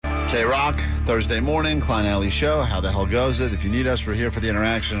K-Rock, Thursday morning, Klein Alley Show. How the hell goes it? If you need us, we're here for the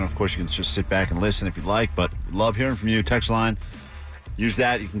interaction. Of course, you can just sit back and listen if you'd like, but love hearing from you. Text line, use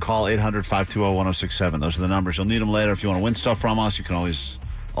that. You can call 800-520-1067. Those are the numbers. You'll need them later. If you want to win stuff from us, you can always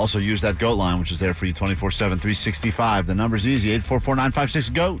also use that GOAT line, which is there for you 24/7, 365. The number's easy,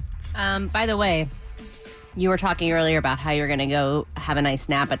 844-956-GOAT. By the way, you were talking earlier about how you're going to go have a nice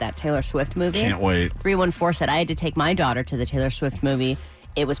nap at that Taylor Swift movie. Can't wait. 314 said, I had to take my daughter to the Taylor Swift movie.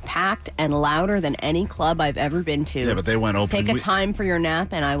 It was packed and louder than any club I've ever been to. Yeah, but they went open. Pick a time for your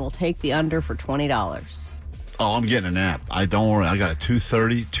nap, and I will take the under for $20. Oh, I'm getting a nap. Don't worry. I got a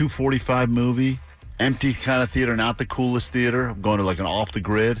 2:30, 2:45 movie. Empty kind of theater, not the coolest theater. I'm going to like an off the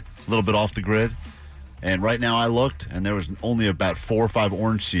grid, a little bit off the grid. And right now I looked, and there was only about 4 or 5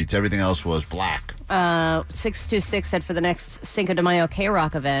 orange seats. Everything else was black. 626 said for the next Cinco de Mayo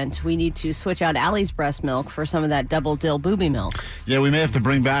K-Rock event, we need to switch out Allie's breast milk for some of that double dill booby milk. Yeah, we may have to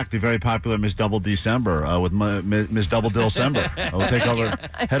bring back the very popular Miss Double December with Miss Double Dillcember. We'll take over.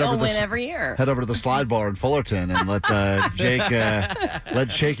 He'll win every year. Head over to the slide bar in Fullerton and let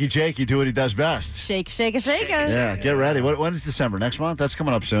Shaky Jakey do what he does best. Shake it. Yeah, get ready. When is December? Next month? That's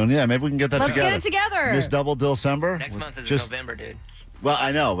coming up soon. Yeah, maybe we can get that together. Let's get it together. Miss Double Dillcember. Next month is November, dude. Well,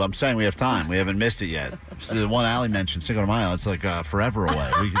 I know. I'm saying we have time. We haven't missed it yet. So the one Allie mentioned, Cinco de Mayo, it's like forever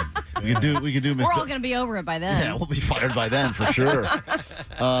away. We could do. Miss We're all going to be over it by then. Yeah, we'll be fired by then for sure.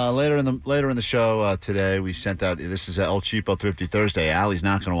 Later in the show today, we sent out. This is El Cheapo Thrifty Thursday. Allie's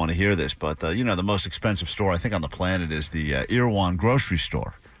not going to want to hear this, but the most expensive store I think on the planet is the Irwan grocery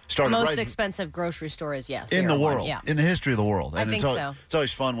store. Started most expensive grocery store is in the world, yeah. In the history of the world. And I think so. It's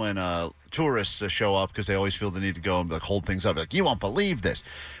always fun when tourists show up because they always feel the need to go and hold things up. Like, you won't believe this.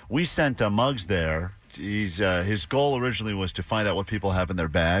 We sent Muggs there. His goal originally was to find out what people have in their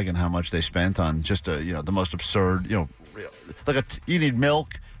bag and how much they spent on just the most absurd. You need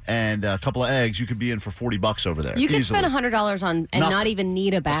milk and a couple of eggs. You could be in for $40 over there. You could spend $100 on and not even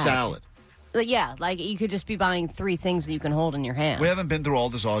need a bag. A salad. Yeah, like you could just be buying 3 things that you can hold in your hand. We haven't been through all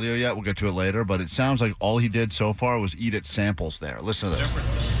this audio yet. We'll get to it later, but it sounds like all he did so far was eat at samples there. Listen to this.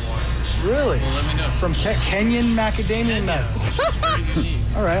 Really? Well, let me know. From Kenyan macadamia nuts. Very unique.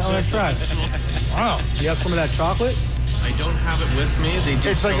 All right, I'm going to try. Wow. You have some of that chocolate? I don't have it with me. They do.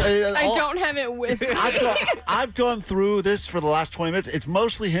 It's like I don't have it with me. I've gone through this for the last 20 minutes. It's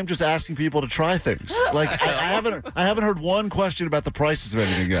mostly him just asking people to try things. Like I haven't heard one question about the prices of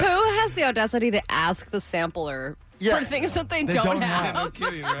anything yet. Who has the audacity to ask the sampler for things that they don't have? No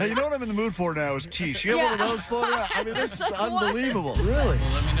kidding, right? Hey, you know what I'm in the mood for now is quiche. You have one of those floating around? I mean, this is unbelievable. Really?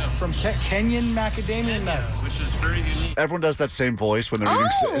 Well, let me know. From Kenyan macadamia nuts. Which is very unique. Everyone does that same voice when they're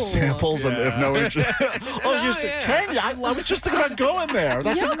eating samples and have no interest. You said Kenya. I was just thinking about going there.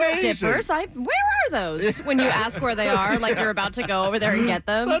 That's Yogurt amazing. dippers. Where are those? When you ask where they are, like you're about to go over there and get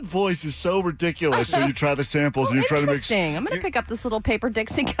them. That voice is so ridiculous when you try the samples and you try to make. Interesting. I'm going to pick up this little paper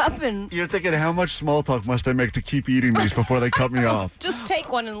Dixie cup and You're thinking, how much small talk must I make to keep eating these before they cut me off? just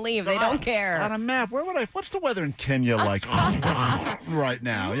take one and leave. They don't care. On a map, what's the weather in Kenya like right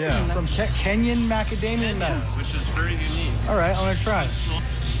now? Yeah. From Kenyan macadamia nuts. Which is very unique. All right, I'm going to try.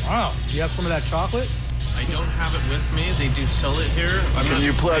 Wow. You have some of that chocolate? I don't have it with me. They do sell it here. Can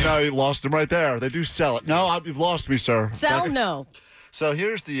you play? No, you lost him right there. They do sell it. No, you've lost me, sir. Sell no. So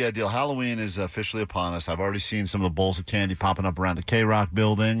here's the deal. Halloween is officially upon us. I've already seen some of the bowls of candy popping up around the K-Rock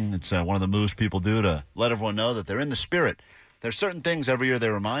building. It's one of the moves people do to let everyone know that they're in the spirit. There's certain things every year they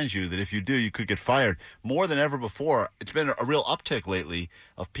remind you that if you do, you could get fired. More than ever before, it's been a real uptick lately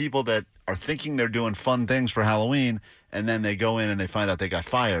of people that are thinking they're doing fun things for Halloween, and then they go in and they find out they got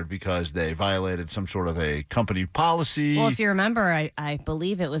fired because they violated some sort of a company policy. Well, if you remember, I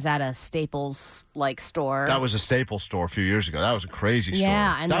believe it was at a Staples-like store. That was a Staples store a few years ago. That was a crazy store.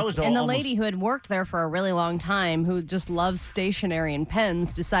 Yeah, and that the lady who had worked there for a really long time, who just loves stationery and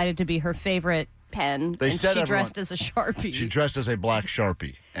pens, decided to be her favorite pen. She dressed as a Sharpie. She dressed as a black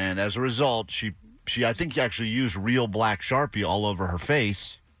Sharpie. And as a result, she I think actually used real black Sharpie all over her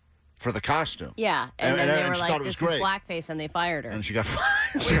face for the costume. Yeah, and then they were like, this is blackface, and they fired her. And she got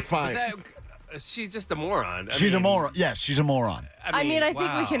fired. She got fired. She's just a moron. She's a moron. Yes, she's a moron. I mean, I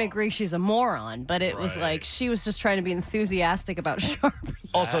think we can agree she's a moron, but it was like she was just trying to be enthusiastic about Sharpie.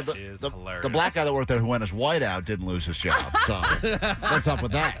 Also, the black guy that worked there who went as whiteout didn't lose his job. So what's up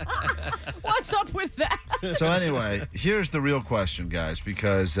with that? What's up with that? So anyway, here's the real question, guys,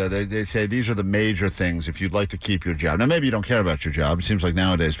 because they say these are the major things if you'd like to keep your job. Now, maybe you don't care about your job. It seems like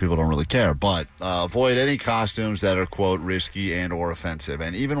nowadays people don't really care, but avoid any costumes that are, quote, risky and or offensive.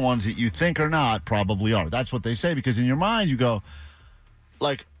 And even ones that you think are not probably are. That's what they say, because in your mind you go,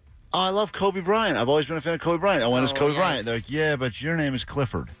 like, oh, I love Kobe Bryant. I've always been a fan of Kobe Bryant. I went as Kobe yes. Bryant. They're like, yeah, but your name is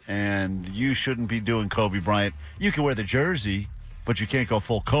Clifford, and you shouldn't be doing Kobe Bryant. You can wear the jersey, but you can't go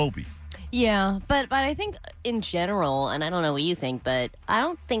full Kobe. Yeah, but I think in general, and I don't know what you think, but I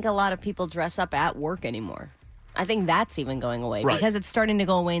don't think a lot of people dress up at work anymore. I think that's even going away because it's starting to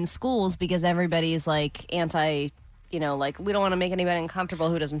go away in schools because everybody's like anti, like we don't want to make anybody uncomfortable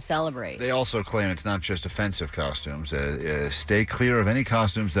who doesn't celebrate. They also claim it's not just offensive costumes. Stay clear of any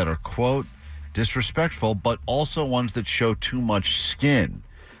costumes that are, quote, disrespectful, but also ones that show too much skin.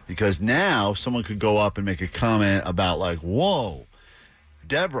 Because now someone could go up and make a comment about like, whoa,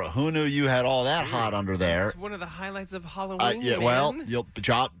 Deborah, who knew you had all that hot under there? It's one of the highlights of Halloween. Yeah, man.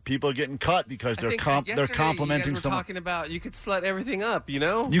 well, people are getting cut because they're complimenting you someone. Talking about you could slut everything up, you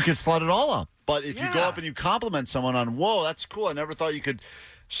know? You could slut it all up, but if you go Yeah. up and you compliment someone on, whoa, that's cool. I never thought you could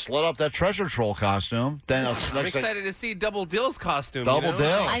slut up that treasure troll costume. Then I'm excited to see Double Dill's costume. Double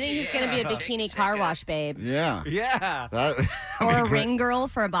Dill. I think he's going to be a bikini car wash babe. Yeah. Yeah. Or a ring girl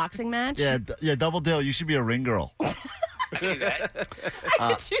for a boxing match. Yeah, Double Dill. You should be a ring girl.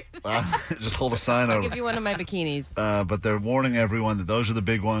 Just hold a sign I'll over. give you one of my bikinis. But they're warning everyone that those are the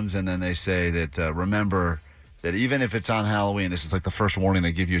big ones, and then they say that remember that even if it's on Halloween, this is like the first warning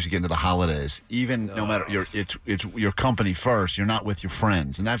they give you as you get into the holidays. Even no matter it's your company first, you're not with your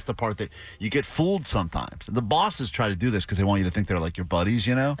friends, and that's the part that you get fooled sometimes. The bosses try to do this because they want you to think they're like your buddies,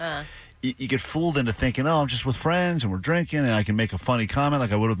 You get fooled into thinking, oh, I'm just with friends and we're drinking and I can make a funny comment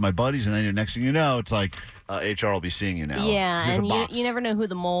like I would with my buddies, and then the next thing you know, it's like HR will be seeing you now. Yeah, Here's a and box. you never know who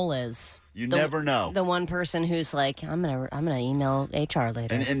the mole is. You never know. The one person who's like, I'm gonna email HR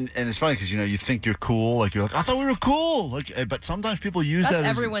later. And it's funny because you think you're cool, like you're like, I thought we were cool, like, but sometimes people use That's that.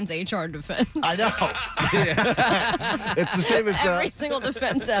 everyone's HR defense. I know. It's the same as Every single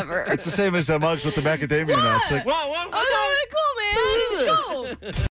defense ever. it's the same as Muggs with the macadamia nuts. Like, whoa, Oh, no, cool, man. Let's go.